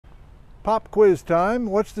Pop quiz time.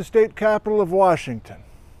 What's the state capital of Washington?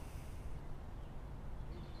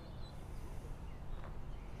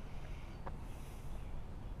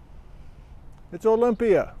 It's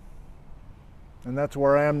Olympia. And that's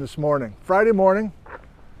where I am this morning. Friday morning.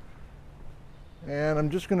 And I'm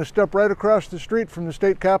just going to step right across the street from the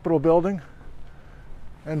state capitol building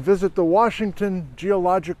and visit the Washington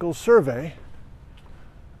Geological Survey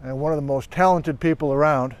and one of the most talented people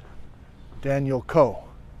around, Dan Coe.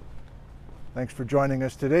 Thanks for joining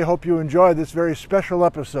us today. Hope you enjoy this very special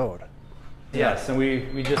episode. Yes, and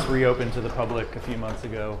we just reopened to the public a few months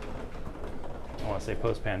ago. I don't want to say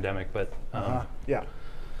post-pandemic, but yeah.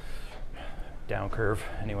 Down curve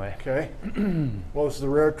anyway. Okay. Well, this is a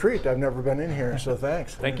rare treat. I've never been in here, so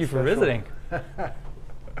thanks. Thank you for visiting.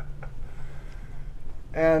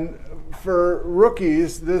 And for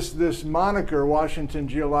rookies, this moniker, Washington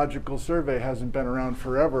Geological Survey, hasn't been around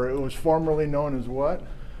forever. It was formerly known as what?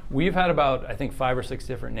 We've had about, I think, 5 or 6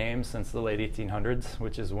 different names since the late 1800s,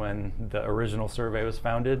 which is when the original survey was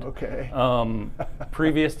founded. Okay.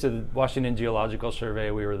 Previous to the Washington Geological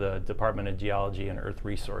Survey, we were the Department of Geology and Earth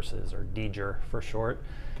Resources, or DGER for short.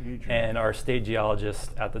 DGER. And our state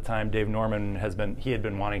geologist at the time, Dave Norman, had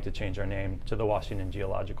been wanting to change our name to the Washington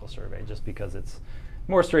Geological Survey, just because it's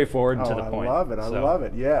more straightforward and to the point. I love it. I love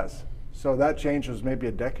it. Yes. So that change was maybe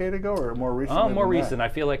a decade ago, or more recent? More recent. That? I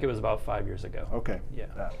feel like it was about 5 years ago. Okay.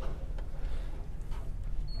 Yeah.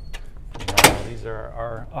 These are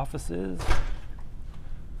our offices.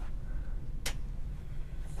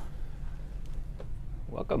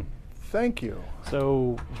 Zuckerman. Thank you.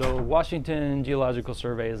 So the Washington Geological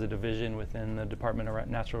Survey is a division within the Department of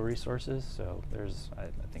Natural Resources. So there's, I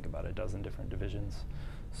think, about a dozen different divisions.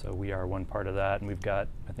 So we are one part of that, and we've got,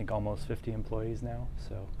 I think, almost 50 employees now.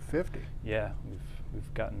 So 50? Yeah,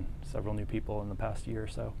 we've gotten several new people in the past year or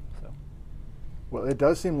so. Well, it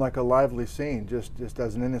does seem like a lively scene, just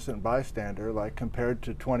as an innocent bystander. Like compared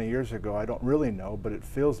to 20 years ago, I don't really know, but it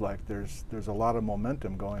feels like there's a lot of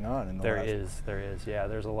momentum going on in the There is. Yeah,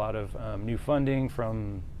 there's a lot of new funding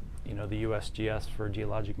from the USGS for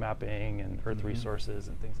geologic mapping and earth resources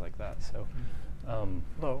and things like that. So,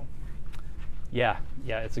 hello. Yeah,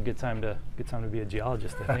 it's a good time to be a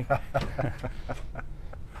geologist, I think.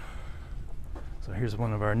 So here's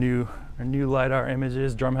one of our new LiDAR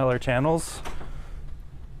images, Drumheller channels.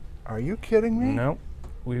 Are you kidding me? Nope.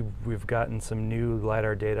 We've gotten some new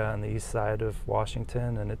LiDAR data on the east side of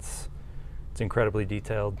Washington, and it's incredibly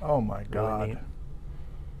detailed. Oh my God. Really neat.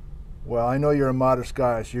 Well, I know you're a modest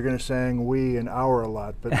guy, so you're going to saying we and our a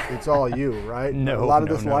lot, but it's all you, right? No, a lot of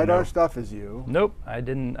this LiDAR stuff is you. Nope, I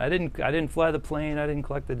didn't fly the plane. I didn't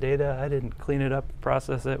collect the data. I didn't clean it up,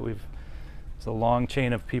 process it. It's a long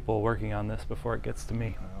chain of people working on this before it gets to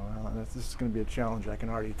me. Well, this is going to be a challenge. I can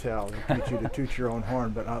already tell. I'll get you to toot your own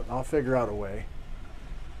horn, but I'll figure out a way.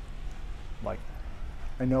 Like,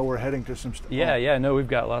 I know we're heading to some stuff. Yeah. No, we've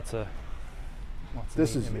got lots of.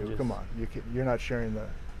 This is images. You. Come on, you're not sharing the.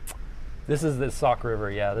 This is the Sauk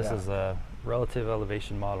River, This is a relative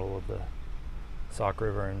elevation model of the Sauk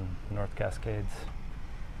River in the North Cascades.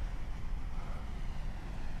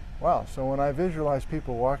 Wow, so when I visualize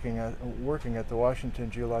people working at the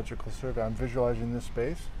Washington Geological Survey, I'm visualizing this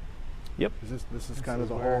space? Yep. This is kind of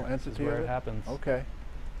the whole entity this is where of it happens. Okay.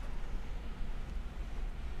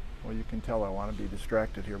 Well, you can tell I want to be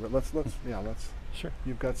distracted here, but let's Sure.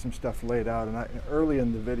 You've got some stuff laid out, and early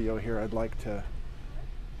in the video here, I'd like to.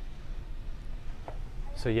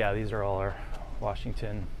 So yeah, these are all our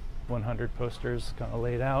Washington 100 posters kind of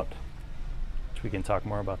laid out, which we can talk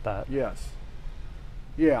more about that. Yes.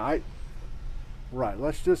 Yeah, right.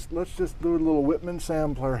 Let's just do a little Whitman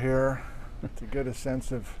sampler here to get a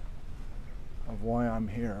sense of why I'm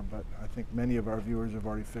here, but I think many of our viewers have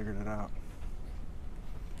already figured it out.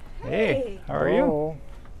 Hey, how are you?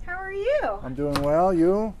 How are you? I'm doing well.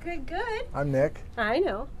 You? Good. I'm Nick. I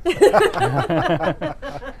know. This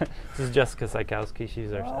is Jessica Sykowski.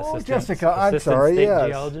 She's our assistant. Jessica, I'm sorry. State Yes.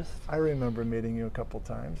 geologist. I remember meeting you a couple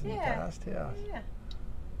times in the past. Yeah.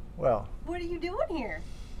 Well. What are you doing here?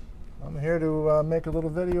 I'm here to make a little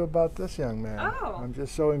video about this young man. Oh. I'm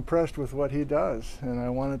just so impressed with what he does, and I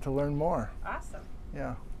wanted to learn more. Awesome.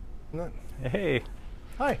 Yeah. Hey.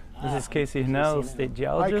 Hi. This is Casey Hennell, state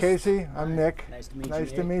geologist. Hi, Casey. I'm Nick. Nice to meet you.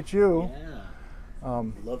 Nice to meet you. Yeah.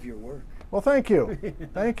 Love your work. Well, thank you.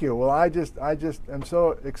 Thank you. Well, I just am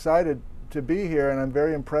so excited to be here, and I'm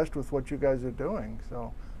very impressed with what you guys are doing.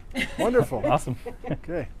 So, wonderful. Awesome.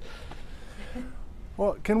 Okay.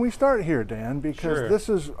 Well, can we start here, Dan? Because Sure. this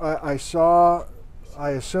is, I saw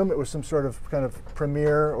I assume it was some sort of kind of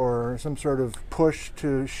premiere or some sort of push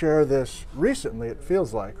to share this recently, it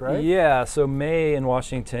feels like, right? Yeah, so May in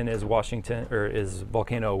Washington is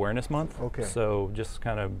Volcano Awareness Month. Okay. So just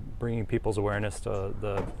kind of bringing people's awareness to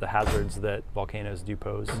the hazards that volcanoes do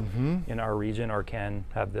pose in our region or can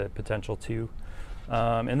have the potential to.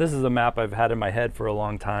 And this is a map I've had in my head for a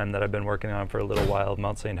long time that I've been working on for a little while of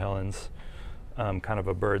Mount St. Helens, kind of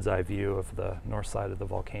a bird's eye view of the north side of the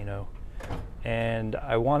volcano. And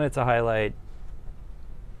I wanted to highlight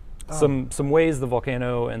some ways the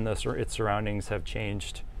volcano and its surroundings have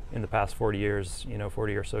changed in the past 40 years,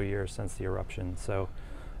 40 or so years since the eruption. So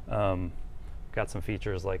got some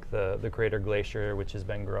features like the crater glacier, which has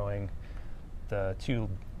been growing, the 2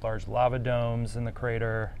 large lava domes in the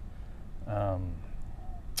crater,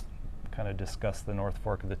 kind of discuss the North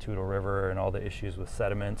Fork of the Toutle River and all the issues with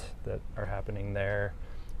sediment that are happening there.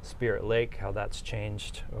 Spirit Lake, how that's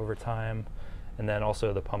changed over time, and then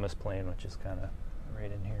also the Pumice Plain, which is kind of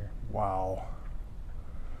right in here. Wow.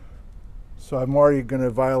 So I'm already going to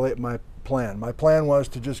violate my plan. My plan was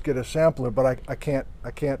to just get a sampler, but I can't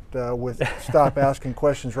stop asking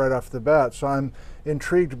questions right off the bat. So I'm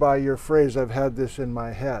intrigued by your phrase. I've had this in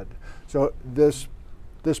my head. So this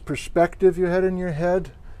perspective you had in your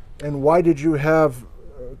head, and why did you have?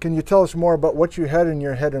 Can you tell us more about what you had in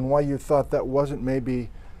your head and why you thought that wasn't maybe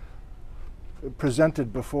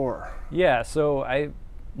presented before? Yeah, so I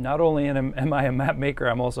not only am I a map maker,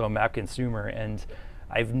 I'm also a map consumer, and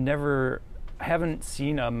I haven't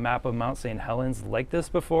seen a map of Mount St. Helens like this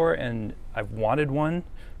before, and I've wanted one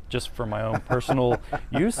just for my own personal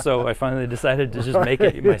use, so I finally decided to just make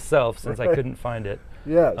it myself since I couldn't find it.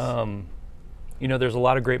 Yes. There's a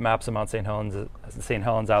lot of great maps of Mount St.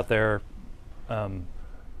 Helens out there,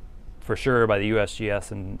 for sure, by the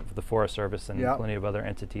USGS and the Forest Service and plenty of other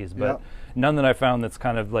entities, but none that I found that's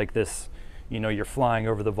kind of like this, you're flying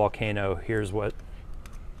over the volcano, here's the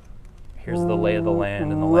lay of the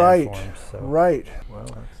land and the landforms. So, right. Well,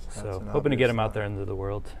 that's hoping to get them out there into the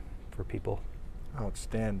world for people.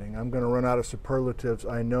 Outstanding. I'm going to run out of superlatives,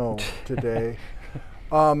 I know, today.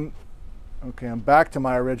 Okay, I'm back to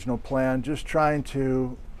my original plan, just trying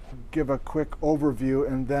to give a quick overview,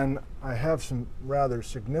 and then I have some rather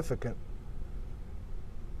significant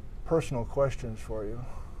personal questions for you.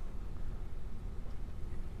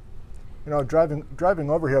 Driving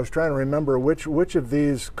over here, I was trying to remember which of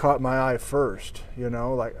these caught my eye first.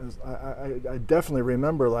 Like I definitely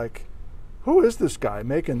remember, like, who is this guy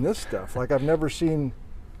making this stuff? Like, I've never seen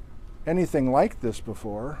anything like this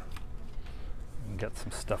before. Got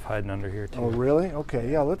some stuff hiding under here too. Oh, really?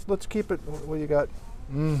 Okay, yeah. Let's keep it. What you got?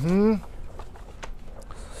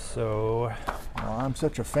 So, well, I'm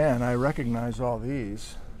such a fan. I recognize all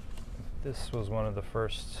these. This was one of the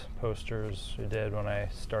first posters we did when I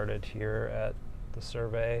started here at the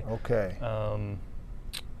survey. Okay.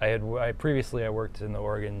 Previously I worked in the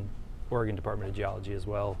Oregon Department of Geology as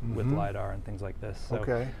well with LIDAR and things like this. So,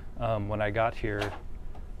 okay. When I got here,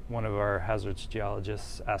 one of our hazards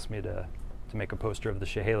geologists asked me to make a poster of the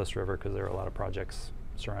Chehalis River because there were a lot of projects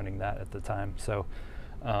surrounding that at the time. So,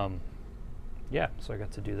 so I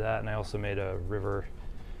got to do that, and I also made a river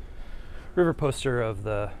poster of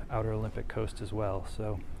the outer Olympic coast as well.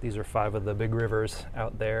 So these are 5 of the big rivers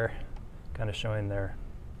out there, kind of showing their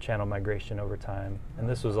channel migration over time. And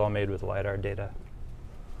this was all made with LIDAR data.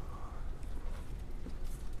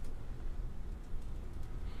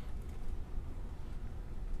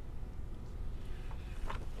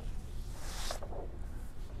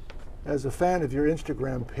 As a fan of your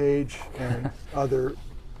Instagram page and other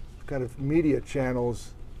kind of media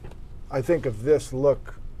channels, I think of this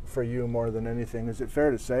look for you more than anything. Is it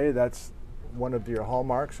fair to say that's one of your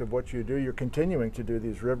hallmarks of what you do? You're continuing to do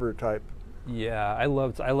these river type. Yeah, I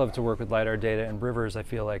love to work with LIDAR data, and rivers I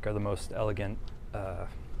feel like are the most elegant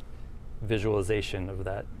visualization of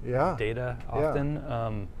that data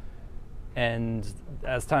often. And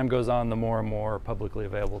as time goes on, the more and more publicly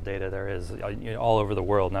available data there is all over the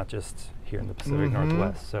world, not just here in the Pacific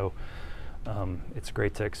Northwest. So it's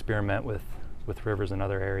great to experiment with rivers in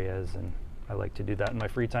other areas, and I like to do that in my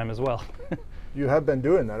free time as well. You have been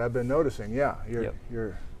doing that, I've been noticing. Yeah,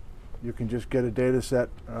 you can just get a data set,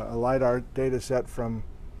 a LIDAR data set from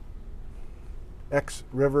X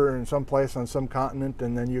river in some place on some continent,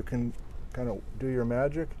 and then you can kind of do your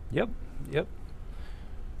magic. Yep.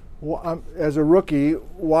 Well, as a rookie,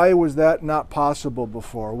 why was that not possible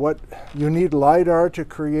before? You need LIDAR to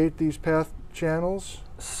create these path channels?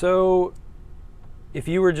 So if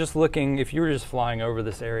you were just flying over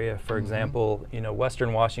this area, for example,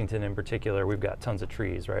 Western Washington in particular, we've got tons of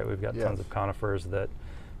trees, right? We've got tons of conifers that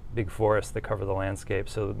big forests that cover the landscape.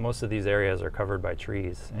 So most of these areas are covered by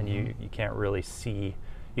trees, and you can't really see.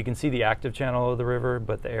 You can see the active channel of the river,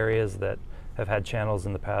 but the areas that have had channels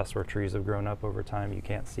in the past where trees have grown up over time, you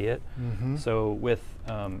can't see it. So with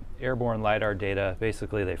airborne LiDAR data,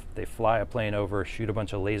 basically they fly a plane over, shoot a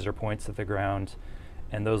bunch of laser points at the ground,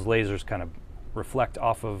 and those lasers kind of reflect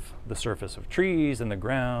off of the surface of trees and the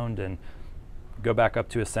ground and go back up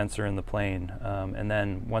to a sensor in the plane. And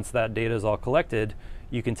then once that data is all collected,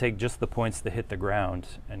 you can take just the points that hit the ground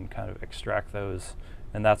and kind of extract those.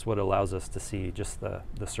 And that's what allows us to see just the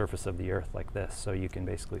surface of the earth like this. So you can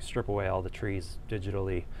basically strip away all the trees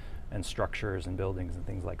digitally and structures and buildings and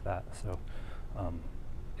things like that. So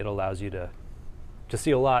it allows you to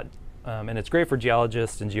see a lot. And it's great for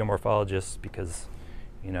geologists and geomorphologists because,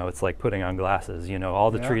 you know, it's like putting on glasses. You know,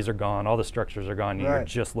 all the trees are gone, all the structures are gone, and you're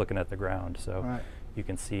just looking at the ground. So you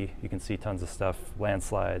can see tons of stuff,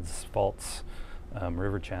 landslides, faults,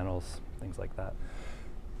 river channels, things like that.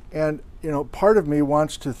 And, you know, part of me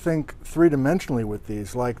wants to think three-dimensionally with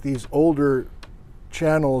these, like these older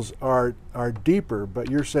channels are deeper, but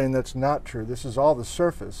you're saying that's not true. This is all the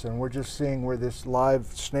surface, and we're just seeing where this live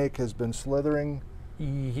snake has been slithering.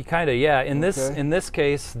 Kind of, yeah. In this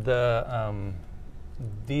case,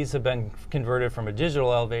 these have been converted from a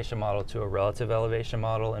digital elevation model to a relative elevation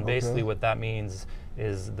model, and basically what that means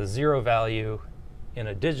is the zero value in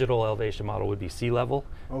a digital elevation model would be sea level,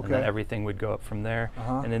 and then everything would go up from there.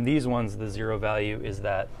 And in these ones, the zero value is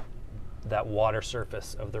that water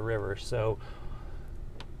surface of the river. So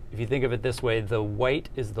if you think of it this way, the white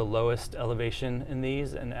is the lowest elevation in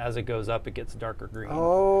these, and as it goes up, it gets darker green.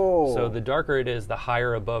 So the darker it is, the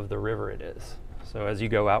higher above the river it is. So as you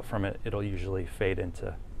go out from it, it'll usually fade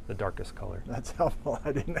into the darkest color. That's helpful.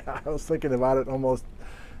 I was thinking about it almost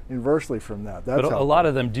inversely from that. That's but a lot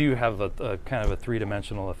of them do have a kind of a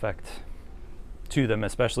three-dimensional effect to them,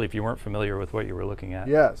 especially if you weren't familiar with what you were looking at.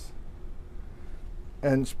 Yes.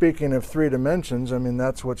 And speaking of three dimensions, I mean,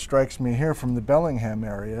 that's what strikes me here from the Bellingham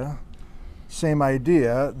area. Same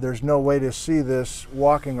idea. There's no way to see this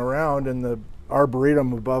walking around in the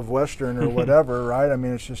arboretum above Western or whatever, right? I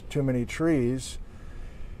mean, it's just too many trees.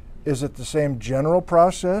 Is it the same general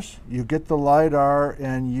process? You get the LiDAR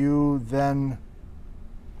and you then...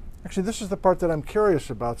 Actually, this is the part that I'm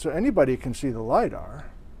curious about. So anybody can see the LiDAR.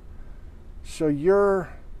 So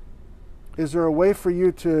is there a way for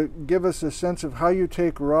you to give us a sense of how you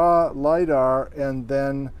take raw LiDAR and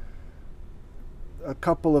then a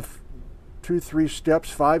couple of 2, 3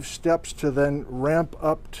 steps, 5 steps to then ramp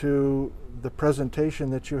up to the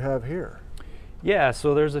presentation that you have here? Yeah,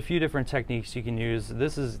 so there's a few different techniques you can use.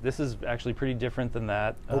 This is actually pretty different than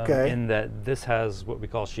that in that this has what we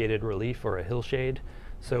call shaded relief or a hill shade.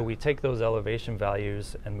 So we take those elevation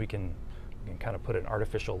values and we can kind of put an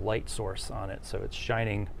artificial light source on it so it's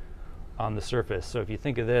shining on the surface. So if you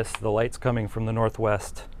think of this, the light's coming from the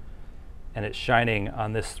northwest and it's shining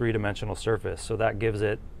on this three-dimensional surface. So that gives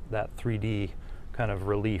it that 3D kind of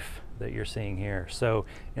relief that you're seeing here. So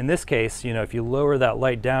in this case, you know, if you lower that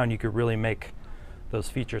light down, you could really make those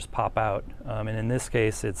features pop out. And in this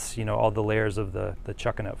case, it's, you know, all the layers of the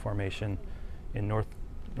Chuckanut Formation in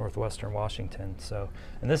northwestern Washington. So,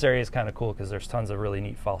 and this area is kind of cool because there's tons of really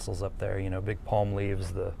neat fossils up there. You know, big palm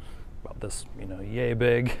leaves, about this, you know, yay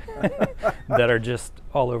big, that are just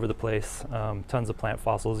all over the place. Tons of plant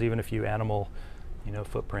fossils, even a few animal, you know,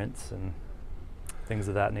 footprints and things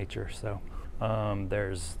of that nature. So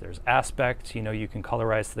there's aspect. You know, you can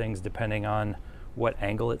colorize things depending on what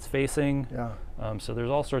angle it's facing. So there's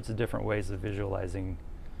all sorts of different ways of visualizing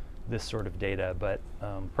this sort of data, but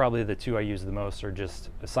probably the two I use the most are just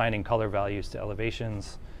assigning color values to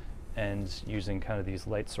elevations and using kind of these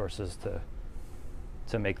light sources to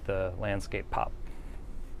make the landscape pop.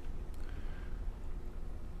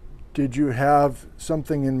 Did you have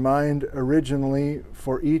something in mind originally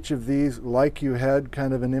for each of these, like you had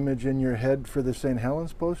kind of an image in your head for the St.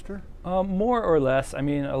 Helens poster? More or less. I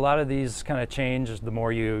mean, a lot of these kind of change the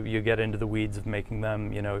more you get into the weeds of making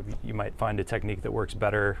them. You know, you might find a technique that works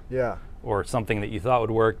better, or something that you thought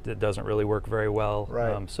would work that doesn't really work very well.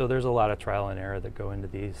 So there's a lot of trial and error that go into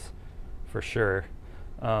these, for sure.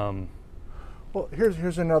 Well,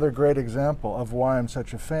 here's another great example of why I'm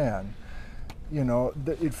such a fan. You know,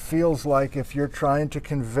 it feels like if you're trying to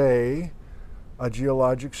convey a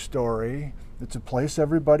geologic story, it's a place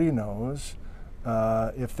everybody knows.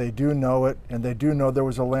 If they do know it, and they do know there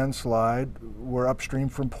was a landslide, we're upstream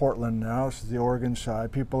from Portland now, this is the Oregon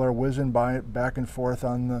side. People are whizzing by it back and forth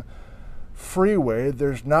on the freeway.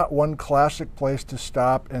 There's not one classic place to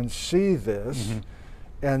stop and see this.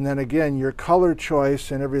 and then again, your color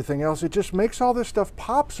choice and everything else, it just makes all this stuff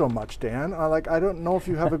pop so much, Dan. I don't know if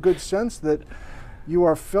you have a good sense that you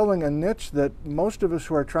are filling a niche that most of us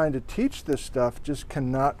who are trying to teach this stuff just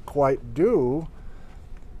cannot quite do.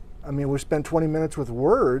 I mean, we spend 20 minutes with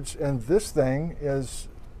words, and this thing is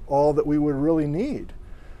all that we would really need.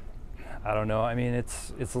 I don't know. I mean,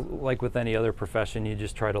 it's like with any other profession. You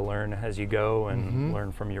just try to learn as you go and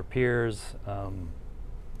learn from your peers.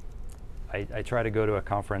 I try to go to a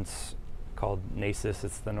conference called NACIS.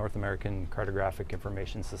 It's the North American Cartographic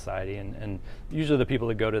Information Society, and usually the people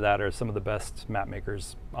that go to that are some of the best map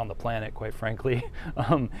makers on the planet, quite frankly.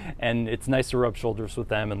 And it's nice to rub shoulders with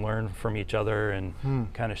them and learn from each other and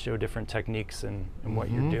kind of show different techniques in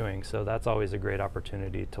what you're doing. So that's always a great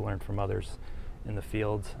opportunity to learn from others in the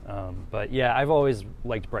field. But yeah, I've always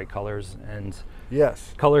liked bright colors, and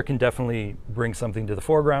yes, color can definitely bring something to the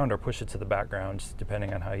foreground or push it to the background,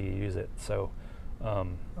 depending on how you use it. So oh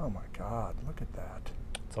my God, look at that.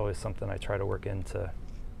 It's always something I try to work into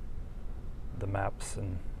the maps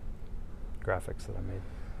and graphics that I made.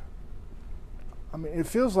 I mean, it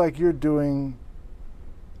feels like you're doing,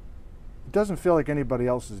 it doesn't feel like anybody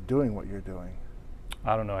else is doing what you're doing.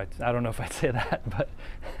 I don't know. I don't know if I'd say that, but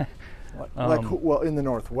well, in the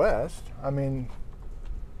Northwest, I mean,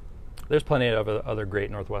 there's plenty of other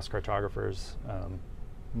great Northwest cartographers,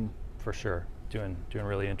 for sure, doing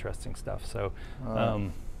really interesting stuff. So,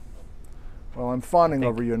 well, I'm fawning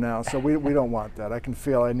over you now, so we don't want that. I can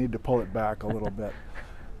feel I need to pull it back a little bit.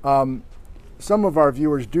 Some of our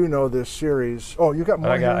viewers do know this series. Oh, you got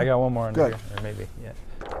more? I got one more under Good. here, or maybe, yeah.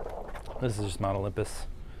 This is just Mount Olympus.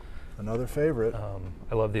 Another favorite.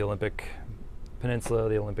 I love the Olympic Peninsula,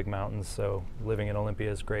 the Olympic Mountains, so living in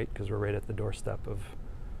Olympia is great because we're right at the doorstep of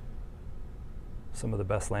some of the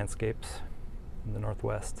best landscapes in the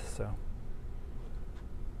Northwest. So,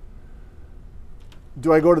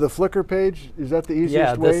 do I go to the Flickr page? Is that the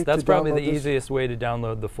easiest way? Yeah, that's probably the this? easiest way to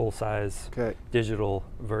download the full-size Okay. digital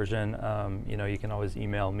version. You know, you can always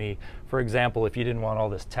email me. For example, if you didn't want all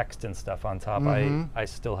this text and stuff on top, I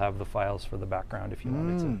still have the files for the background if you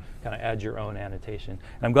wanted to kind of add your own annotation.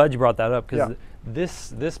 And I'm glad you brought that up because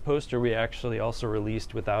this poster we actually also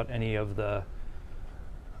released without any of the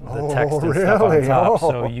text and stuff on top.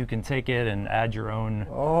 So you can take it and add your own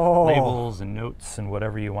labels and notes and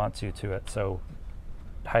whatever you want to it. So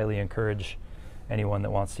highly encourage anyone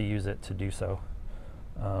that wants to use it to do so.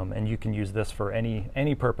 And you can use this for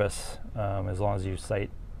any purpose, as long as you cite,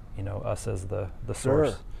 you know, us as the source.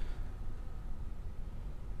 Sure.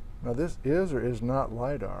 Now this is or is not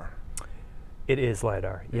LiDAR? It is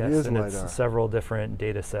LiDAR, yes. It is and LiDAR. It's several different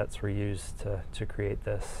data sets were used to create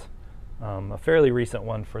this. A fairly recent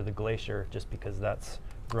one for the glacier, just because that's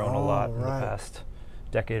grown a lot in the past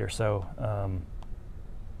decade or so.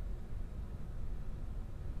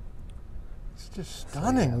 It's just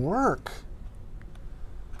stunning work.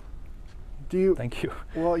 Do you? Thank you.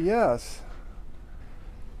 Well, yes.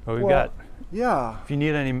 Well, we've got. Yeah. If you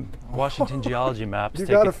need any Washington geology maps, You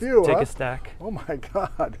got a few, take huh? a stack. Oh my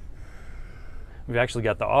God. We've actually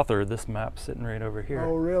got the author of this map sitting right over here.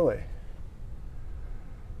 Oh really?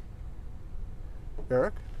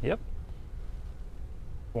 Eric? Yep.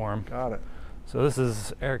 Form. Got it. So this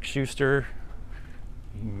is Eric Schuster.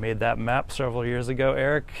 He made that map several years ago.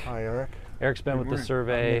 Eric. Hi, Eric. Eric's been with the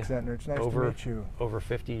survey Nick Zentner. It's nice to meet you. over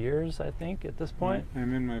 50 years, I think, at this point.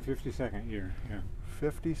 I'm in my 52nd year, yeah.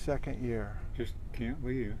 52nd year. Just can't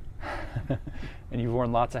leave. And you've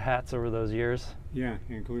worn lots of hats over those years. Yeah,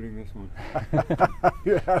 including this one.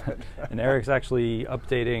 You haven't. And Eric's actually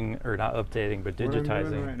updating, or not updating, but digitizing. What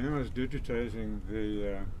I'm doing right now is digitizing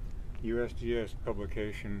the USGS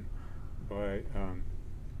publication by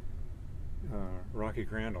Rocky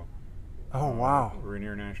Crandall. Oh wow.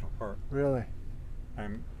 Rainier National Park. Really?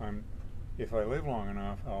 If I live long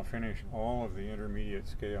enough, I'll finish all of the intermediate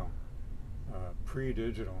scale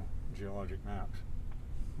pre-digital geologic maps.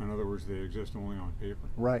 In other words, they exist only on paper.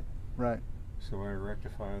 Right, right. So I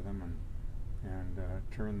rectify them and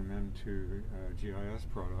turn them into a GIS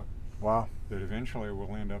product. Wow. That eventually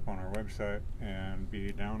will end up on our website and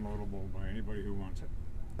be downloadable by anybody who wants it.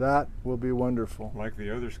 That will be wonderful. Like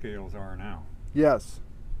the other scales are now. Yes.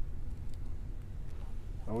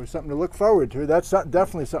 Always something to look forward to. That's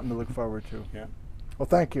definitely something to look forward to. Yeah. Well,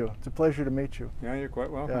 thank you. It's a pleasure to meet you. Yeah, you're quite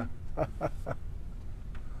welcome. Yeah.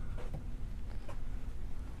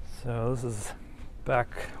 So this is back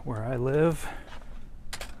where I live.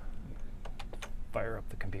 Fire up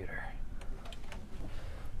the computer.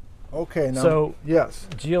 Okay, now, So, yes.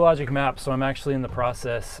 Geologic maps, so I'm actually in the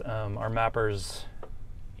process. Our mappers,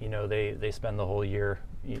 you know, they spend the whole year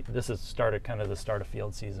this is kind of the start of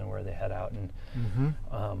field season where they head out and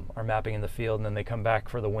are mapping in the field, and then they come back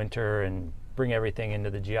for the winter and bring everything into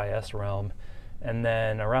the GIS realm. And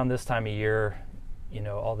then around this time of year,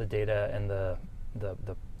 all the data and the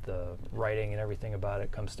writing and everything about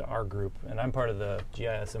it comes to our group, and I'm part of the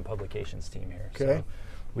GIS and publications team here. Okay. So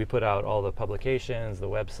we put out all the publications, the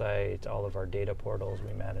website, all of our data portals.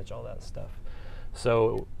 We manage all that stuff.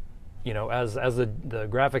 So, as the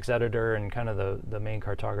graphics editor and kind of the main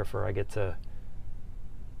cartographer, I get to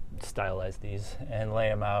stylize these and lay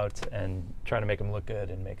them out and try to make them look good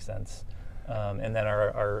and make sense. And then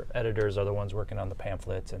our editors are the ones working on the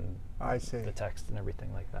pamphlets and I see. the text and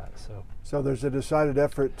everything like that. So there's a decided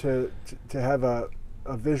effort to have a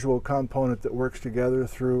visual component that works together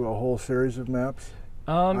through a whole series of maps?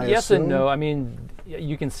 Yes and no. I mean,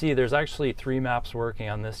 you can see there's actually 3 maps working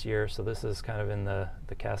on this year. So this is kind of in the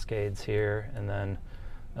Cascades here, and then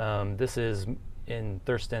this is in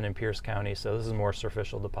Thurston and Pierce County. So this is more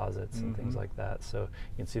surficial deposits and things like that. So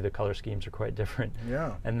you can see the color schemes are quite different.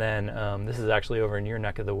 Yeah. And then this is actually over in your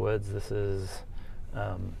neck of the woods. This is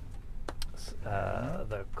the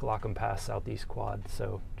Colocum Pass Southeast Quad.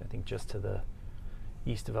 So I think just to the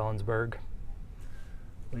east of Ellensburg.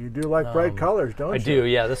 Well, you do like bright colors, don't you? I do,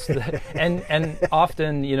 yeah. And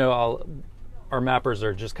often, our mappers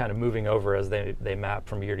are just kind of moving over as they map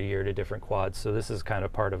from year to year to different quads. So this is kind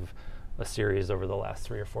of part of a series over the last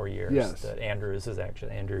 3 or 4 years. Yes. That this is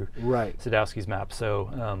actually Andrew right. Sadowski's map. So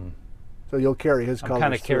so you'll carry his colors. I'm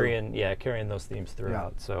kind of carrying those themes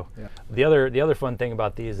throughout. Yeah. So yeah. the other fun thing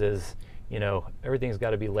about these is, everything's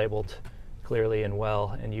got to be labeled clearly and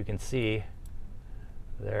well, and you can see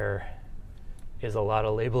there is a lot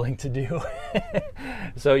of labeling to do.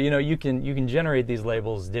 So you can generate these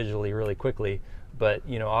labels digitally really quickly, but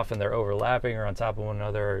often they're overlapping or on top of one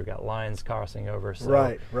another, or you've got lines crossing over. So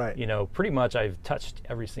right. pretty much I've touched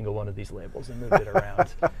every single one of these labels and moved it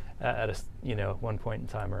around at a one point in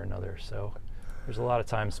time or another. So there's a lot of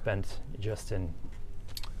time spent just in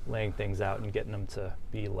laying things out and getting them to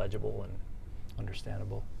be legible and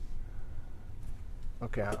understandable.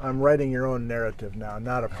 Okay, I'm writing your own narrative now.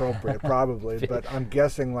 Not appropriate, probably, but I'm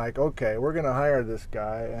guessing like, okay, we're going to hire this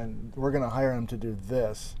guy, and we're going to hire him to do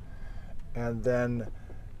this, and then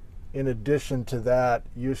in addition to that,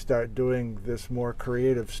 you start doing this more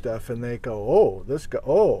creative stuff, and they go, oh, this guy,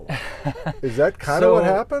 oh. Is that kind of what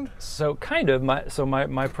happened? So kind of.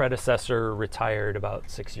 My predecessor retired about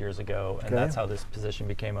 6 years ago, and that's how this position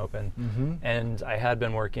became open. And I had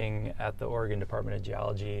been working at the Oregon Department of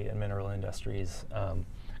Geology and Mineral Industries, kind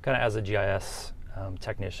of as a GIS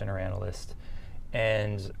technician or analyst.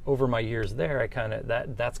 And over my years there,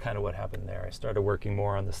 that's kind of what happened there. I started working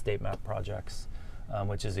more on the state map projects,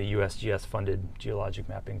 which is a USGS-funded geologic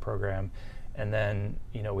mapping program. And then,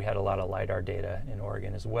 we had a lot of LiDAR data in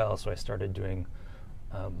Oregon as well, so I started doing,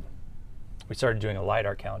 we started doing a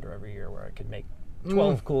LiDAR calendar every year where I could make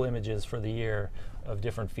 12 cool images for the year of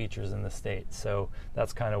different features in the state. So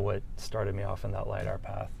that's kind of what started me off in that LiDAR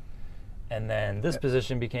path. And then this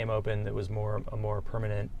position became open. It was a more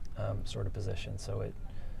permanent sort of position, so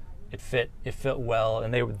it fit well,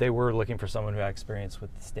 and they were looking for someone who had experience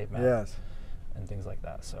with the state map. Yes. And things like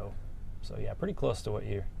that. So yeah, pretty close to what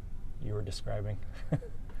you were describing.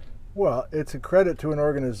 Well, it's a credit to an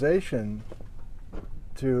organization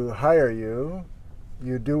to hire you.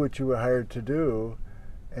 You do what you were hired to do,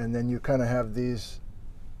 and then you kind of have these,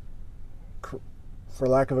 for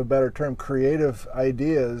lack of a better term, creative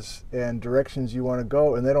ideas and directions you want to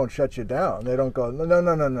go, and they don't shut you down. They don't go,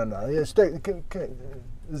 no. Yeah,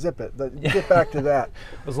 zip it. Get back to that.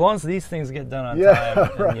 As long as these things get done on time,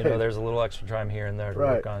 and right. There's a little extra time here and there to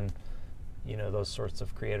work on, those sorts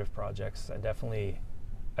of creative projects.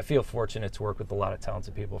 I feel fortunate to work with a lot of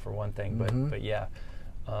talented people for one thing, but yeah,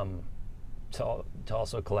 to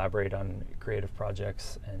also collaborate on creative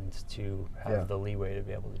projects and to have the leeway to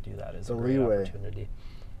be able to do that is a great opportunity.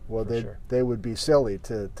 Well, they would be silly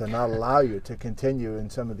to not allow you to continue in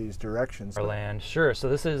some of these directions. Our land, sure. So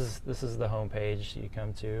this is the home page you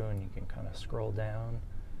come to, and you can kind of scroll down.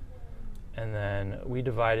 And then we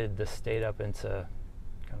divided the state up into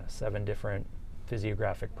kind of 7 different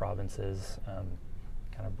physiographic provinces,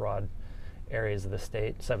 kind of broad areas of the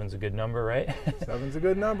state. 7's a good number, right? 7's a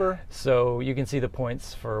good number. So you can see the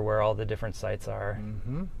points for where all the different sites are.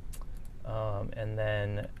 And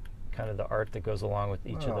then kind of the art that goes along with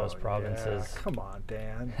each of those provinces. Yeah. Come on,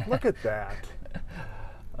 Dan. Look at that.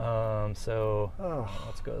 Let's go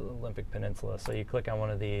to the Olympic Peninsula. So you click on one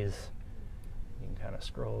of these, you can kind of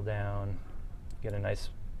scroll down, get a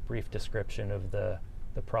nice brief description of the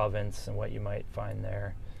province and what you might find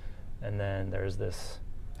there. And then there's this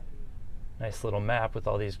nice little map with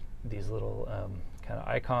all these little kind of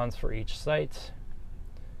icons for each site.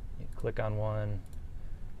 You click on one,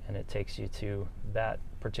 and it takes you to that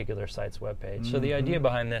particular site's webpage. So the idea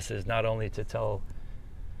behind this is not only to tell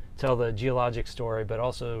the geologic story, but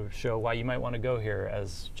also show why you might want to go here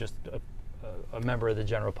as just a member of the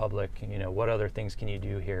general public. You know, what other things can you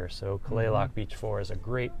do here? So Kalaloch Beach 4 is a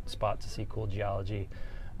great spot to see cool geology,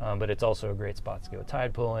 but it's also a great spot to go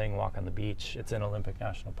tide pulling, walk on the beach. It's in Olympic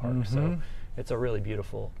National Park, so it's a really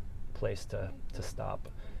beautiful place to stop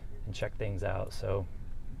and check things out. So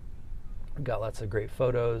we've got lots of great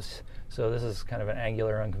photos. So this is kind of an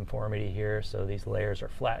angular unconformity here. So these layers are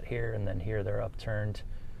flat here, and then here they're upturned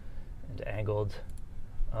and angled.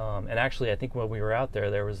 And actually, I think when we were out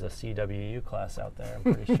there was a CWU class out there, I'm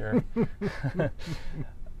pretty sure.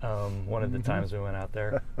 One of the times we went out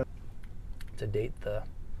there to date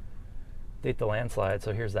the landslide.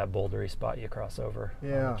 So here's that bouldery spot you cross over on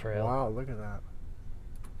the trail. Wow, look at that.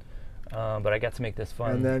 But I got to make this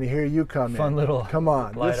fun. And then here you come fun in. Little come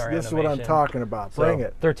on, this is what I'm talking about. So Bring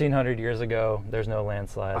it. 1,300 years ago, there's no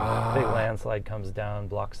landslide. A big landslide comes down,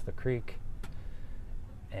 blocks the creek,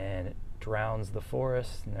 and it drowns the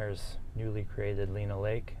forest, and there's newly created Lena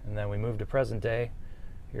Lake. And then we move to present day.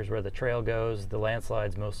 Here's where the trail goes. The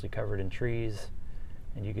landslide's mostly covered in trees,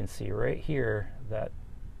 and you can see right here that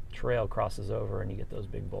trail crosses over, and you get those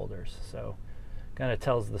big boulders. So kind of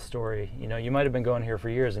tells the story. You know, you might have been going here for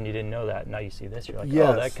years and you didn't know that. Now you see this, you're like,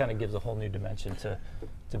 oh, that kind of gives a whole new dimension to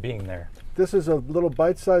being there. This is a little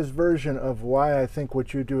bite-sized version of why I think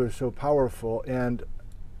what you do is so powerful. And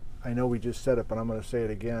I know we just said it, but I'm going to say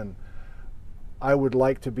it again. I would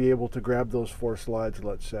like to be able to grab those 4 slides,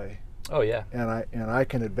 let's say. Oh yeah. And I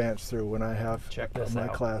can advance through when I have my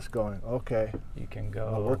class going. Okay. You can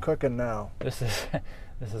go. Well, we're cooking now. This is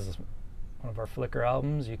one of our Flickr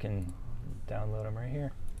albums. You can download them right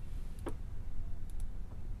here.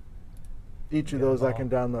 Each of those I can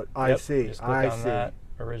download. I see. Just click on that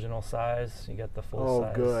original size. You get the full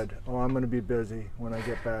size. Oh, good. Oh, I'm going to be busy when I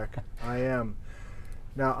get back. I am.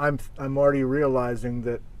 Now I'm already realizing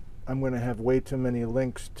that I'm going to have way too many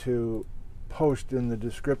links to post in the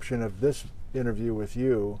description of this interview with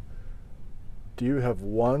you. Do you have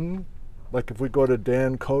one? Like if we go to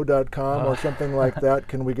dancoe.com or something like that,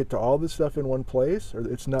 can we get to all this stuff in one place, or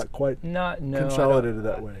it's not quite consolidated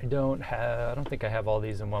that way? I don't think I have all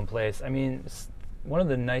these in one place. I mean, one of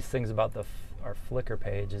the nice things about our Flickr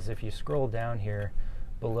page is if you scroll down here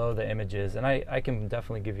below the images, and I can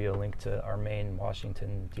definitely give you a link to our main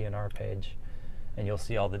Washington DNR page, and you'll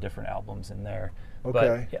see all the different albums in there.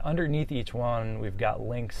 Okay. But underneath each one, we've got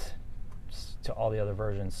links to all the other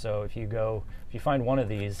versions. So if you find one of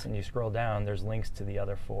these and you scroll down, there's links to the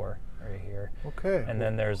other 4 right here. Okay. And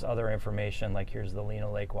then there's other information, like here's the Lena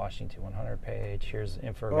Lake Washington 100 page. Here's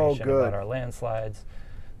information about our landslides.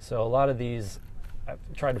 So a lot of these, I've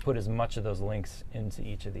tried to put as much of those links into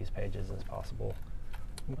each of these pages as possible.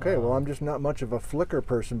 Okay, well, I'm just not much of a Flickr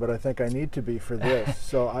person, but I think I need to be for this.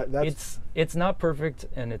 So it's not perfect,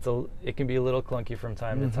 and it can be a little clunky from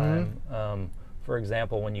time to time. For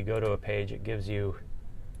example, when you go to a page, it gives you,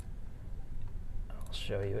 I'll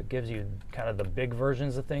show you, it gives you kind of the big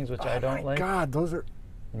versions of things, which I don't like. Oh my God, those are.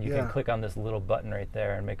 And you can click on this little button right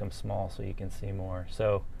there and make them small so you can see more.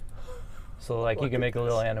 So like you can make a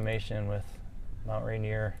little animation with Mount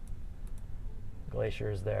Rainier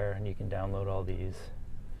glaciers there, and you can download all these.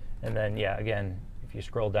 And then, again, if you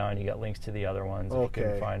scroll down, you got links to the other ones. Okay. You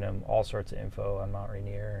can find them, all sorts of info on Mount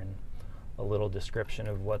Rainier and a little description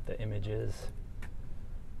of what the image is.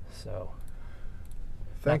 So,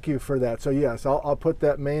 thank you for that. So yes, I'll put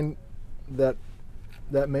that main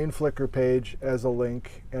Flickr page as a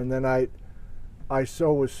link, and then I was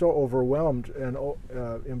so overwhelmed and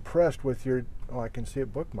impressed with your. Oh, I can see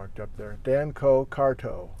it bookmarked up there. Dan Coe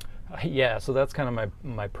Carto. Yeah, so that's kind of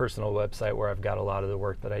my personal website where I've got a lot of the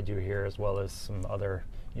work that I do here, as well as some other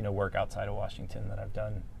work outside of Washington that I've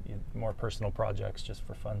done, more personal projects just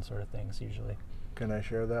for fun sort of things usually. Can I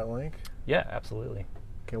share that link? Yeah, absolutely.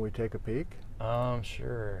 Can we take a peek?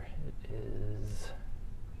 Sure. It is.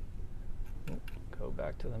 Go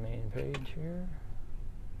back to the main page here.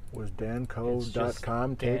 Was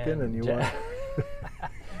dancoe.com taken and you want?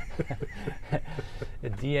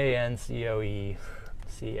 DancoeCarto.com.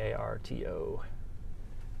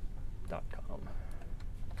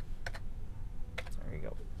 There you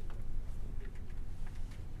go.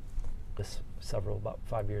 This about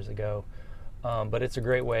 5 years ago. But it's a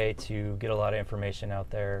great way to get a lot of information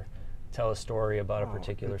out there, tell a story about a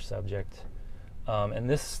particular subject. And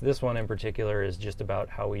this one in particular is just about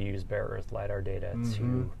how we use bare earth LiDAR data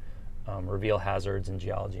to reveal hazards in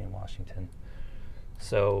geology in Washington.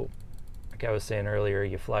 So I like I was saying earlier,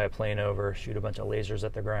 you fly a plane over, shoot a bunch of lasers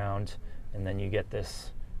at the ground, and then you get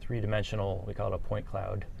this three-dimensional, we call it a point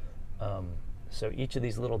cloud. So each of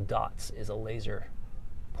these little dots is a laser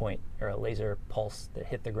point or a laser pulse that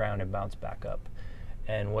hit the ground and bounce back up.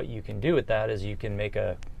 And what you can do with that is you can make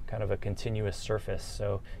a kind of a continuous surface.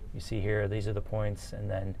 So you see here, these are the points, and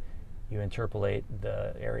then you interpolate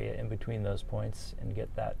the area in between those points and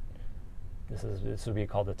get that. This would be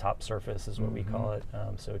called the top surface, is what we call it.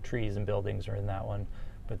 So trees and buildings are in that one,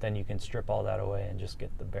 but then you can strip all that away and just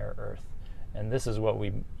get the bare earth. And this is what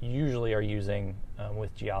we usually are using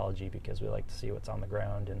with geology, because we like to see what's on the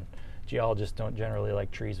ground, and geologists don't generally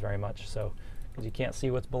like trees very much, so because you can't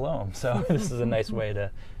see what's below them. So this is a nice way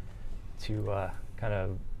to kind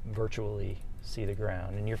of virtually see the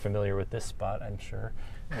ground. And you're familiar with this spot, I'm sure.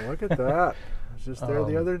 Oh, look at that. I was just there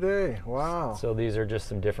the other day. Wow. So these are just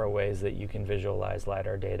some different ways that you can visualize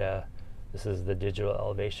LiDAR data. This is the digital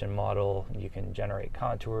elevation model. You can generate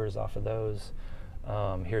contours off of those.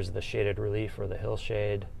 Here's the shaded relief or the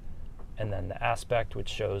hillshade, and then the aspect, which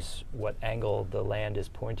shows what angle the land is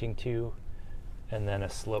pointing to, and then a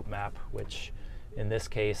slope map, which in this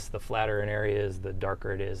case, the flatter an area is, the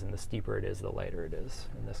darker it is, and the steeper it is, the lighter it is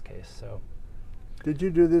in this case. So, did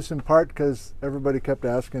you do this in part because everybody kept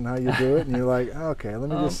asking how you do it, and you're like, okay, let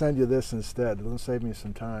me just send you this instead. It'll save me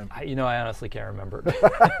some time. I honestly can't remember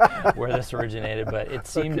where this originated, but it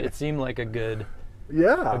seemed like a good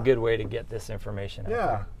way to get this information out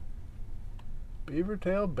there. Beaver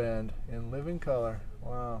tail bend in living color.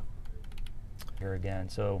 Wow. Here again,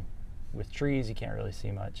 so with trees you can't really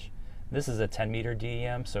see much. This is a 10-meter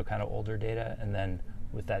DEM, so kind of older data, and then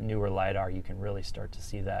with that newer LiDAR you can really start to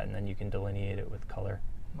see that, and then you can delineate it with color.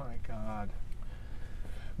 My God.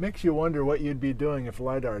 Makes you wonder what you'd be doing if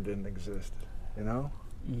LiDAR didn't exist, you know?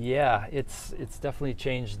 Yeah, it's definitely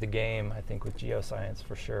changed the game, I think, with geoscience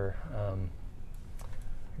for sure.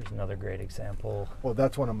 Here's another great example. Well,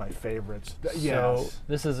 that's one of my favorites. So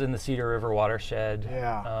this is in the Cedar River watershed.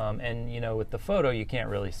 Yeah. And with the photo, you can't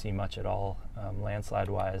really see much at all,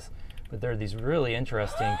 landslide-wise. But there are these really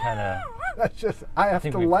interesting kind of... That's just, I have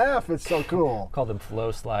to laugh. It's so cool. Call them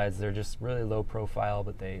flow slides. They're just really low profile,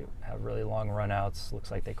 but they have really long runouts.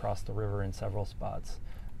 Looks like they cross the river in several spots.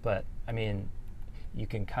 But, I mean, you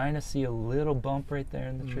can kind of see a little bump right there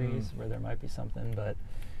in the trees where there might be something, but...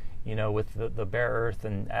 with the bare earth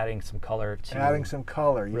and adding some color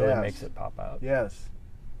to really makes it pop out. Yes.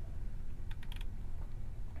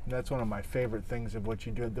 That's one of my favorite things of what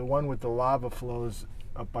you do. The one with the lava flows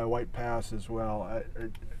up by White Pass as well,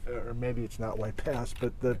 or maybe it's not White Pass,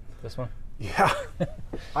 but this one. Yeah,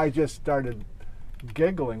 I just started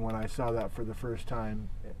giggling when I saw that for the first time.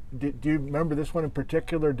 Do you remember this one in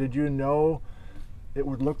particular? Did you know it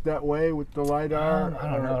would look that way with the LiDAR?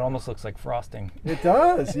 I don't know. It almost looks like frosting. It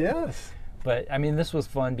does, yes. But I mean, this was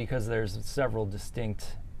fun because there's several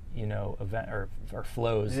distinct, event or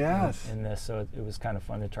flows in this, so it was kind of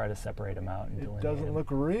fun to try to separate them out and delineate them. It doesn't look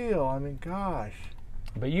real. I mean, gosh.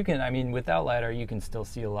 But you can, without LiDAR, you can still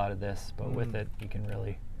see a lot of this, but with it, you can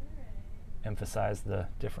really emphasize the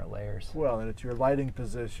different layers. Well, and it's your lighting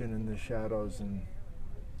position and the shadows, and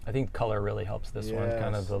I think color really helps this one,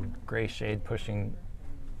 kind of the gray shade pushing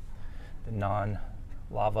the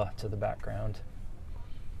non-lava to the background.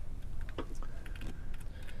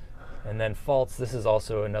 And then faults, this is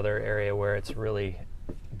also another area where it's really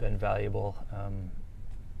been valuable.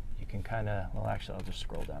 You can kind of, well, actually I'll just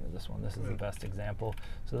scroll down to this one. This is the best example.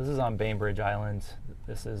 So this is on Bainbridge Island.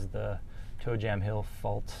 This is the Toe Jam Hill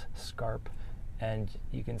Fault Scarp. And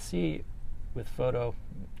you can see with photo,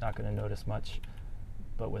 not going to notice much,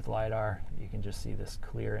 but with LiDAR, you can just see this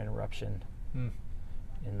clear interruption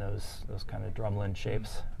in those kind of drumlin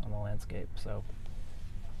shapes on the landscape. So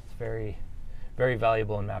it's very, very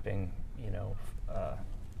valuable in mapping,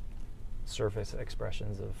 surface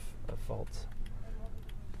expressions of faults.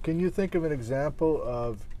 Can you think of an example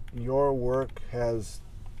of your work has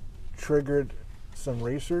triggered some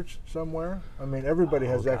research somewhere? I mean, everybody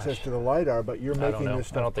has access to the LiDAR, but you're making this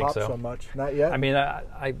stuff pop so much. Not yet? I mean,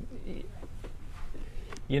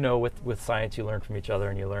 with science, you learn from each other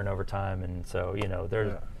and you learn over time. And so,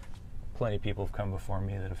 there's plenty of people have come before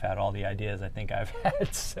me that have had all the ideas I think I've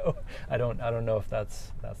had. So I don't know if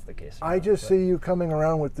that's the case. I just see you coming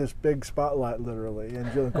around with this big spotlight, literally,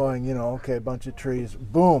 and you're going, okay, a bunch of trees.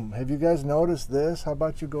 Boom. Have you guys noticed this? How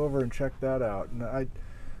about you go over and check that out? And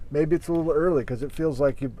maybe it's a little early because it feels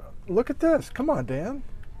like you look at this. Come on, Dan.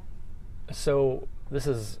 So this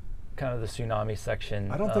is kind of the tsunami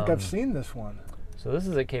section. I don't think I've seen this one. So this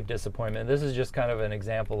is at Cape Disappointment. This is just kind of an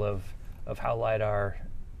example of how LiDAR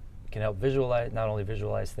can help visualize, not only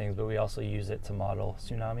visualize things, but we also use it to model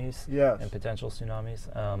tsunamis and potential tsunamis.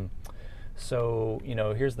 So, you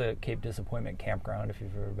know, here's the Cape Disappointment campground, if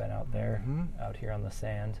you've ever been out there, out here on the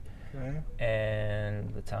sand,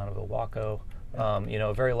 and the town of Ilwaco. You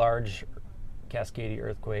know, a very large Cascadia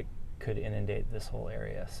earthquake could inundate this whole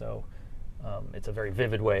area. So it's a very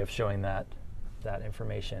vivid way of showing that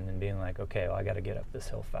information and being like, okay, well, I got to get up this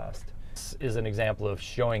hill fast. This is an example of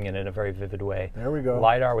showing it in a very vivid way. There we go.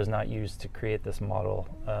 LiDAR was not used to create this model.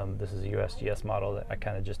 This is a USGS model that I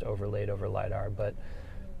kind of just overlaid over LiDAR, but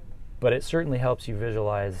it certainly helps you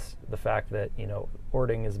visualize the fact that, you know,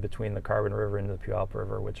 Orting is between the Carbon River and the Puyallup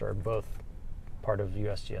River, which are both part of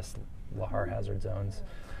USGS Lahar hazard zones.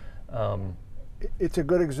 It's a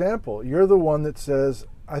good example. You're the one that says,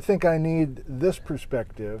 I think I need this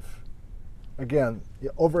perspective. Again,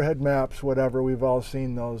 overhead maps, whatever, we've all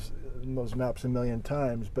seen those maps a million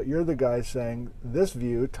times, but you're the guy saying this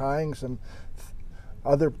view, tying some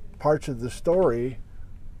other parts of the story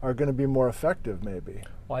are going to be more effective, maybe.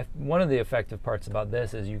 Well, one of the effective parts about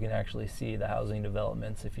this is you can actually see the housing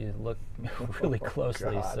developments if you look really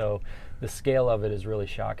closely. So the scale of it is really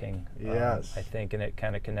shocking, yes. I think, and it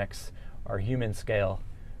kind of connects our human scale,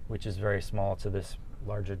 which is very small, to this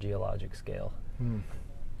larger geologic scale.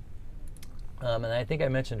 And I think I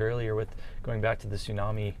mentioned earlier, with going back to the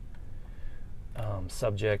tsunami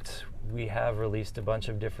subject, we have released a bunch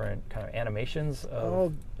of different kind of animations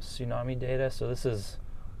of tsunami data. So this is,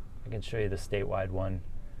 I can show you the statewide one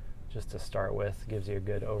just to start with. Gives you a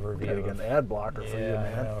good overview. Gotta get an ad blocker for you,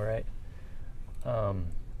 man. I know, right?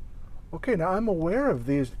 Okay, now I'm aware of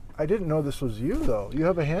these. I didn't know this was you, though. You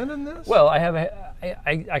have a hand in this? Well,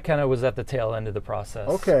 I kind of was at the tail end of the process.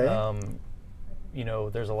 Okay. You know,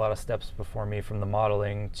 there's a lot of steps before me, from the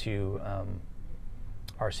modeling to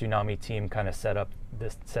our tsunami team kind of set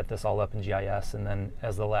this all up in GIS, and then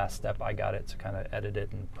as the last step, I got it to kind of edit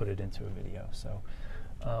it and put it into a video. So,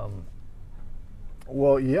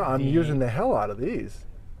 well, yeah, I'm using the hell out of these.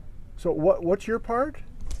 So what's your part?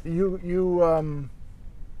 You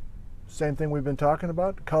same thing we've been talking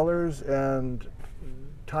about, colors and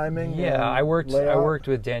timing. Yeah, and I worked layout?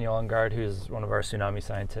 with Daniel Ungard, who's one of our tsunami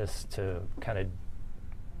scientists, to kind of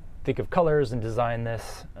think of colors and design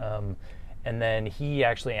this. And then he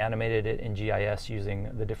actually animated it in GIS using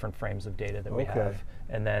the different frames of data that we have.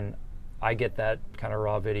 And then I get that kind of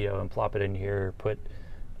raw video and plop it in here, put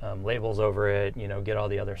labels over it, you know, get all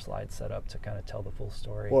the other slides set up to kind of tell the full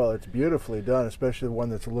story. Well, it's beautifully done, especially the one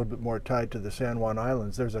that's a little bit more tied to the San Juan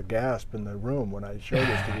Islands. There's a gasp in the room when I show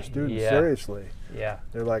this to the students. Seriously. Yeah.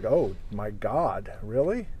 They're like, oh my God,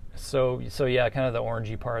 really? So yeah, kind of the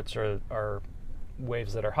orangey parts are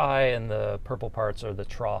waves that are high, and the purple parts are the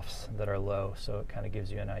troughs that are low. So it kind of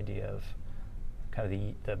gives you an idea of kind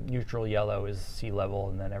of the neutral yellow is sea level,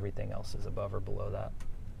 and then everything else is above or below that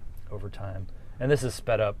over time. And this is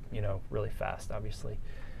sped up, you know, really fast, obviously.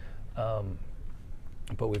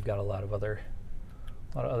 But we've got a lot of other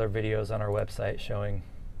videos on our website showing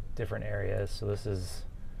different areas. So this is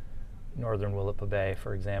northern Willapa Bay,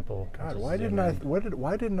 for example. God, why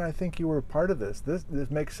didn't I think you were part of this? This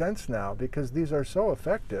makes sense now, because these are so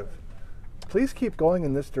effective. Please keep going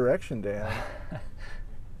in this direction, Dan.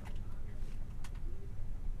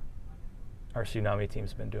 Our tsunami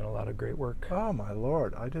team's been doing a lot of great work. Oh my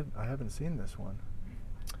Lord, I haven't seen this one.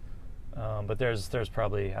 But there's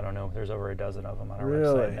probably, I don't know, there's over a dozen of them on our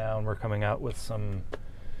Really? website now, and we're coming out with some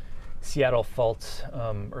Seattle fault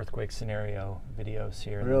earthquake scenario videos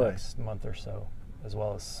here in the next month or so, as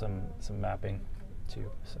well as some mapping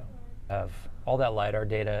too. So have all that LiDAR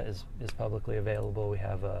data is publicly available. We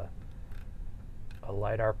have a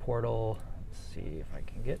LiDAR portal. Let's see if I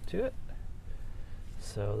can get to it.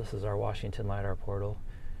 So this is our Washington LiDAR portal.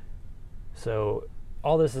 So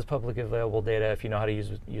all this is publicly available data if you know how to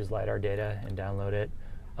use LiDAR data and download it.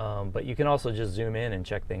 But you can also just zoom in and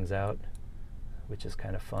check things out, which is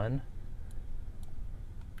kind of fun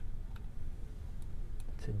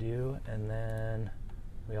to do. And then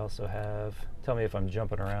we also have, tell me if I'm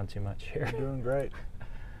jumping around too much here. You're doing great.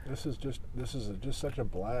 This is just such a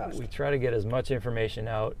blast. We try to get as much information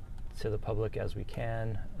out to the public as we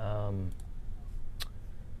can.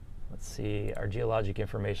 Let's see, our geologic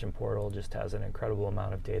information portal just has an incredible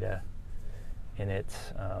amount of data in it,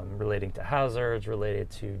 relating to hazards, related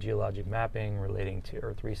to geologic mapping, relating to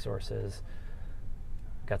earth resources.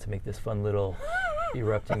 Got to make this fun little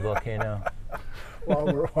erupting volcano. While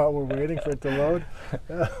we're waiting for it to load,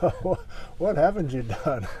 what haven't you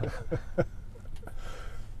done?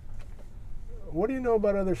 What do you know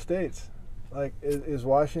about other states? Like, is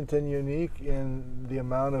Washington unique in the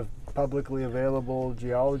amount of publicly available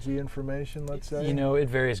geology information, let's say? You know, it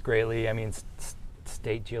varies greatly. I mean,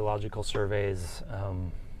 state geological surveys,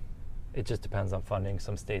 it just depends on funding.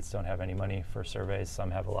 Some states don't have any money for surveys.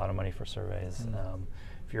 Some have a lot of money for surveys.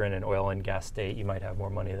 If you're in an oil and gas state, you might have more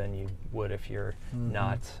money than you would if you're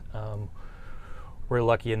not. We're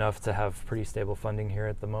lucky enough to have pretty stable funding here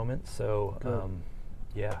at the moment. So,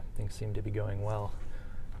 yeah, things seem to be going well.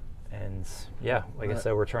 And yeah, like I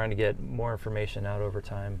said, we're trying to get more information out over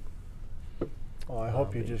time. Well, I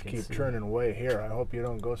hope you just keep churning away here. I hope you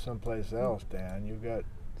don't go someplace else, Dan. You've got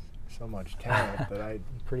so much talent that I'm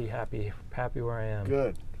pretty happy where I am.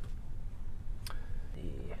 Good.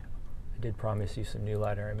 I did promise you some new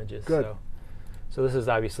LiDAR images. Good. So this is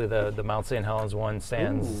obviously the Mount St. Helens one,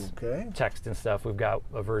 sans okay. text and stuff. We've got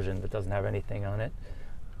a version that doesn't have anything on it.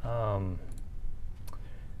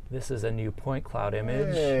 This is a new point cloud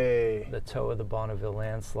image. Hey. The toe of the Bonneville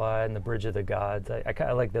landslide and the Bridge of the Gods. I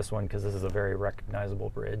kind of like this one because this is a very recognizable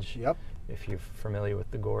bridge. Yep. If you're familiar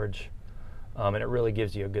with the gorge. And it really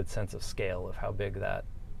gives you a good sense of scale of how big that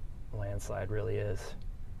landslide really is.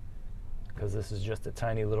 Because this is just a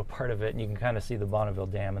tiny little part of it, and you can kind of see the Bonneville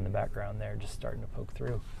Dam in the background there just starting to poke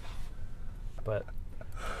through. But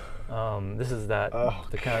this is the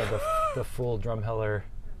kind of the full Drumheller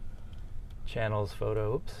channels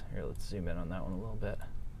photo. Oops, here, let's zoom in on that one a little bit.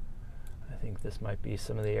 I think this might be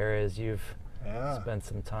some of the areas you've spent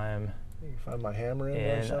some time. You can find my hammer in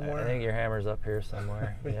there somewhere. I think your hammer's up here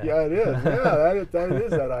somewhere. Yeah, yeah it is. Yeah, that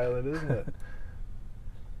is that island, isn't it?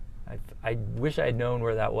 I wish I'd known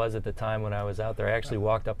where that was at the time when I was out there. I actually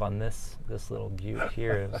walked up on this little butte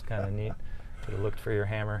here. It was kind of neat. Could have looked for your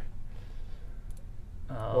hammer.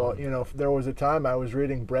 Well, you know, there was a time I was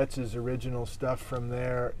reading Bretz's original stuff from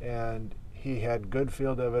there, and he had good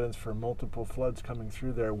field evidence for multiple floods coming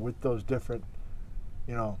through there with those different,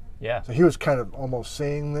 you know. Yeah. So he was kind of almost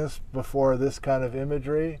seeing this before this kind of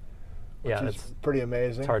imagery, which is pretty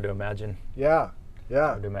amazing. It's hard to imagine. Yeah, yeah.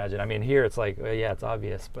 Hard to imagine. I mean, here it's like, yeah, it's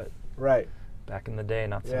obvious, but back in the day,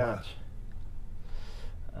 not so much.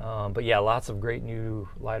 But yeah, lots of great new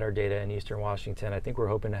LiDAR data in Eastern Washington. I think we're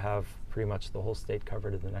hoping to have pretty much the whole state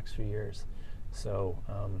covered in the next few years. So,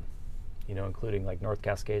 you know, including like North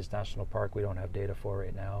Cascades National Park, we don't have data for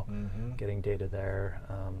right now. Getting data there.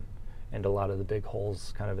 And a lot of the big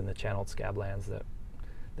holes kind of in the channeled scablands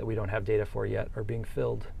that we don't have data for yet are being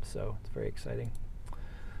filled. So it's very exciting.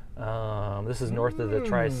 This is north of the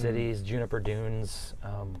Tri-Cities, Juniper Dunes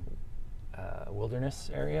wilderness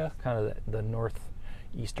area, kind of the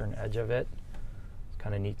northeastern edge of it. It's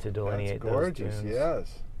kind of neat to delineate those dunes.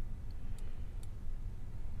 Yes.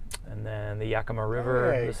 And then the Yakima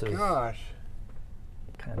River. Hey, this is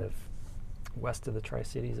kind of west of the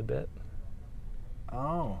Tri-Cities a bit.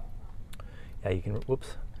 Oh. Yeah, you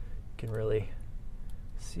can really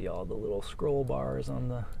see all the little scroll bars on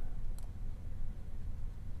the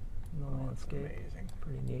landscape. Amazing.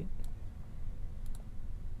 Pretty neat.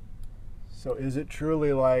 So is it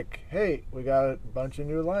truly like, hey, we got a bunch of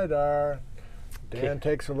new LiDAR. Dan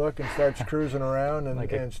takes a look and starts cruising around and,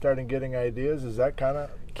 like and starting getting ideas? Is that kind of...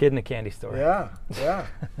 Kid in a candy store. Yeah, yeah.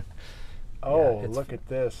 Oh, yeah, look at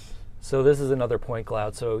this. So this is another point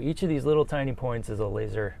cloud. So each of these little tiny points is a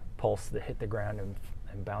laser pulse that hit the ground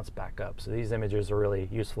and bounce back up. So these images are really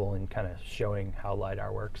useful in kind of showing how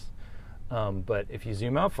LiDAR works. But if you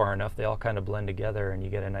zoom out far enough, they all kind of blend together and you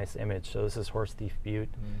get a nice image. So this is Horse Thief Butte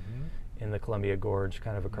in the Columbia Gorge,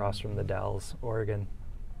 kind of across from the Dalles, Oregon.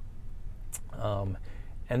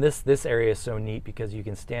 And this area is so neat because you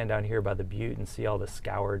can stand down here by the butte and see all the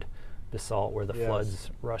scoured basalt where the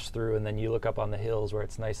floods rush through, and then you look up on the hills where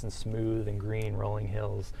it's nice and smooth and green rolling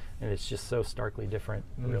hills, and it's just so starkly different.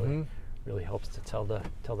 Really helps to tell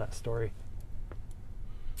that story.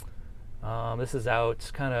 This is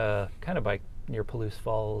out kind of by near Palouse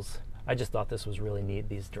Falls. I just thought this was really neat.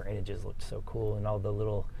 These drainages looked so cool, and all the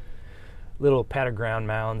little pad of ground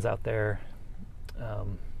mounds out there.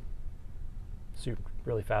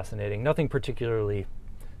 Really fascinating. Nothing particularly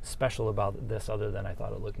special about this other than I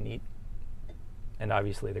thought it looked neat. And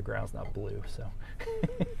obviously the ground's not blue, so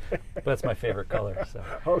but that's my favorite color. So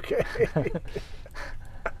okay.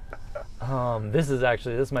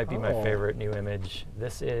 This might be my favorite new image.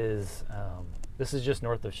 This is just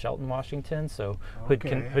north of Shelton, Washington. So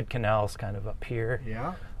Hood Canal's kind of up here.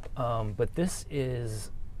 Yeah. But this is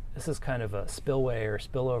kind of a spillway or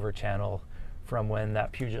spillover channel from when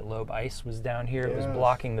that Puget Lobe ice was down here. It was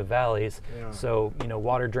blocking the valleys. So, you know,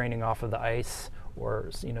 water draining off of the ice,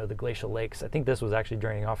 or, you know, the glacial lakes. I think this was actually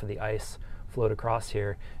draining off of the ice, flowed across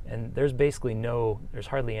here. And there's basically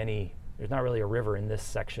there's not really a river in this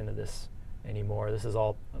section of this anymore. This is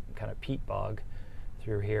all kind of peat bog.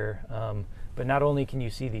 through here. But not only can you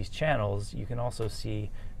see these channels, you can also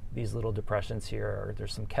see these little depressions here. Or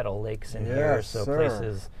there's some kettle lakes in here, Yes, so sir.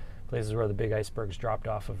 places where the big icebergs dropped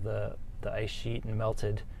off of the ice sheet and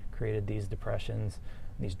melted, created these depressions.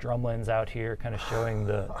 And these drumlins out here kind of showing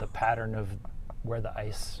the pattern of where the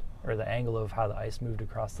ice, or the angle of how the ice moved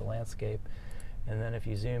across the landscape. And then if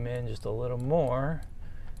you zoom in just a little more,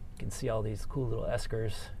 you can see all these cool little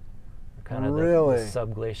eskers, kind of the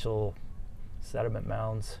subglacial sediment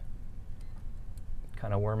mounds,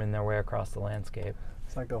 kind of worming their way across the landscape.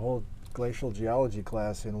 It's like a whole glacial geology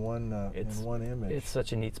class in one image. It's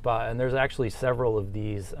such a neat spot, and there's actually several of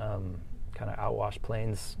these kind of outwash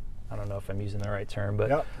plains. I don't know if I'm using the right term,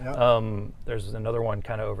 but there's another one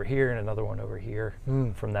kind of over here and another one over here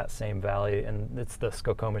from that same valley, and it's the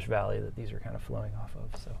Skokomish Valley that these are kind of flowing off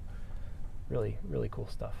of. So really, really cool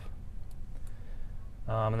stuff.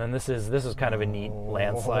 And then this is kind of a neat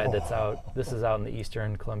landslide that's out. This is out in the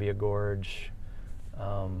eastern Columbia Gorge,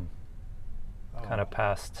 kind of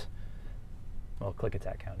past, well,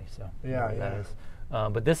 Klickitat County. So that is.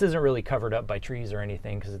 But this isn't really covered up by trees or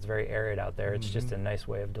anything because it's very arid out there. It's just a nice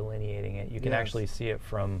way of delineating it. You can actually see it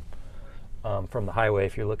from the highway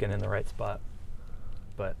if you're looking in the right spot.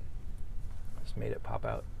 But just made it pop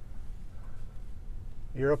out.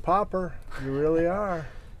 You're a popper. You really are.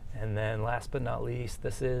 And then last but not least,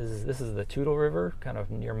 this is the Toutle River, kind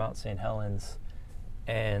of near Mount St. Helens.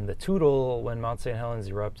 And the Toutle, when Mount St. Helens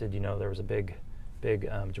erupted, there was a big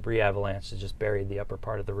debris avalanche that just buried the upper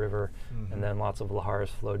part of the river, and then lots of lahars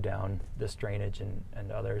flowed down this drainage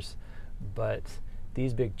and others. But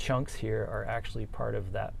these big chunks here are actually part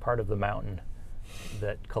of the mountain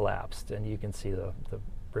that collapsed, and you can see the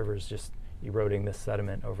river's just eroding this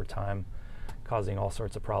sediment over time, causing all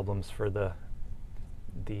sorts of problems for the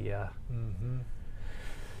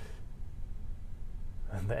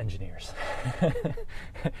engineers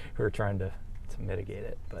who are trying to mitigate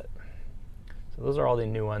it. But so those are all the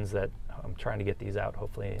new ones that I'm trying to get these out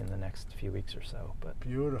hopefully in the next few weeks or so. But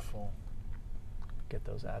beautiful. Get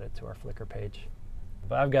those added to our Flickr page.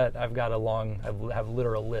 But I've got I have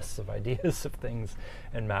literal lists of ideas of things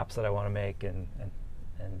and maps that I want to make, and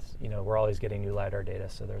we're always getting new LiDAR data,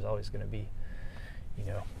 so there's always going to be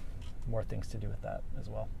more things to do with that as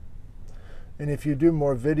well. And if you do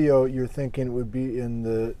more video, you're thinking it would be in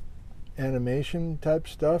the animation type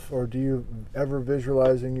stuff, or do you ever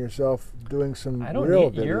visualizing yourself doing some real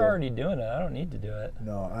video? You're already doing it. I don't need to do it.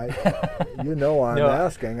 No, I'm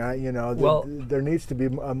asking. There needs to be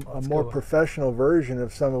a more professional version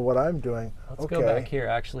of some of what I'm doing. Let's go back here,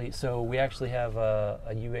 actually. So we actually have a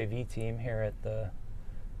UAV team here at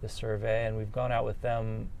the survey, and we've gone out with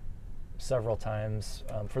them several times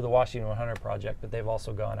for the Washington 100 project, but they've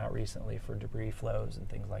also gone out recently for debris flows and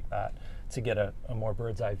things like that to get a more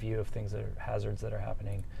bird's eye view of things that are hazards that are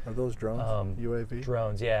happening. Are those drones? UAV?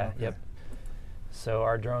 Drones, yeah. Okay. Yep. So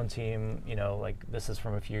our drone team, this is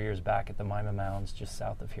from a few years back at the Mima Mounds just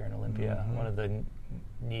south of here in Olympia. One of the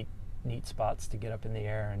neat spots to get up in the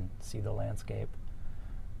air and see the landscape.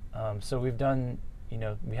 So we've done,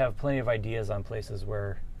 we have plenty of ideas on places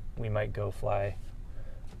where we might go fly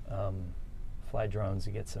drones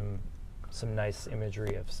to get some nice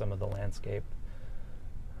imagery of some of the landscape.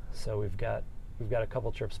 So we've got a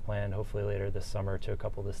couple trips planned, hopefully later this summer, to a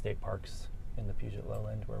couple of the state parks in the Puget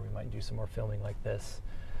Lowland where we might do some more filming like this.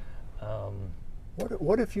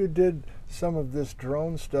 What if you did some of this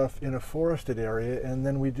drone stuff in a forested area, and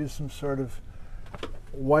then we do some sort of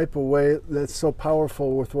wipe away that's so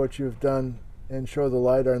powerful with what you've done and show the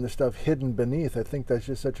LiDAR and the stuff hidden beneath? I think that's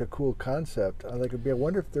just such a cool concept. I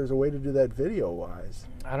wonder if there's a way to do that video-wise.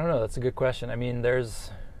 I don't know. That's a good question. I mean,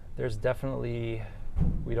 there's definitely,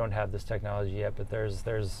 we don't have this technology yet, but there's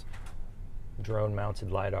drone-mounted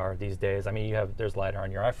LiDAR these days. I mean, there's LiDAR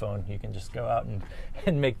on your iPhone. You can just go out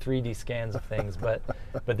and make 3D scans of things. But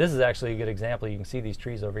this is actually a good example. You can see these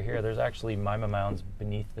trees over here. There's actually Mima Mounds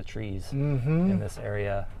beneath the trees in this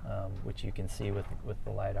area, which you can see with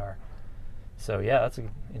the LiDAR. So yeah, that's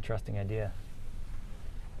an interesting idea.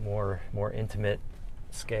 More intimate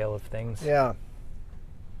scale of things. Yeah.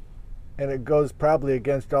 And it goes probably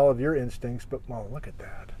against all of your instincts, but well, look at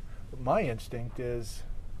that. But my instinct is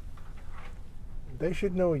they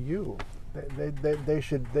should know you. They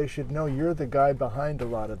should know you're the guy behind a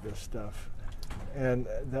lot of this stuff. And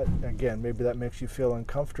that, again, maybe that makes you feel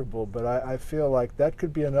uncomfortable, but I feel like that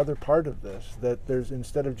could be another part of this, that there's,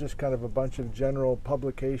 instead of just kind of a bunch of general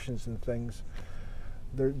publications and things,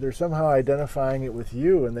 they're somehow identifying it with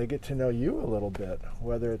you, and they get to know you a little bit,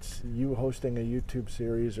 whether it's you hosting a YouTube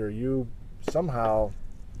series or you somehow...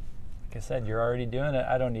 Like I said, you're already doing it.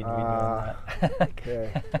 I don't need to be doing that.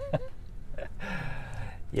 Okay.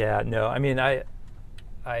 Yeah, no, I mean, I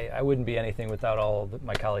wouldn't be anything without all of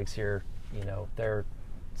my colleagues here. You know, they're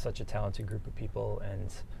such a talented group of people, and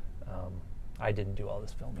I didn't do all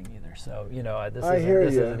this filming either. So, you know, this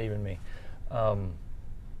isn't even me.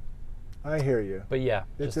 I hear you. But yeah,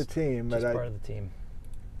 it's a team. Just part of the team.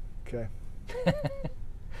 Okay.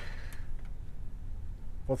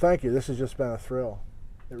 Well, thank you. This has just been a thrill.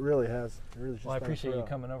 It really has. It really just Well, I been a appreciate you thrill.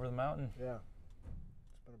 coming over the mountain. Yeah.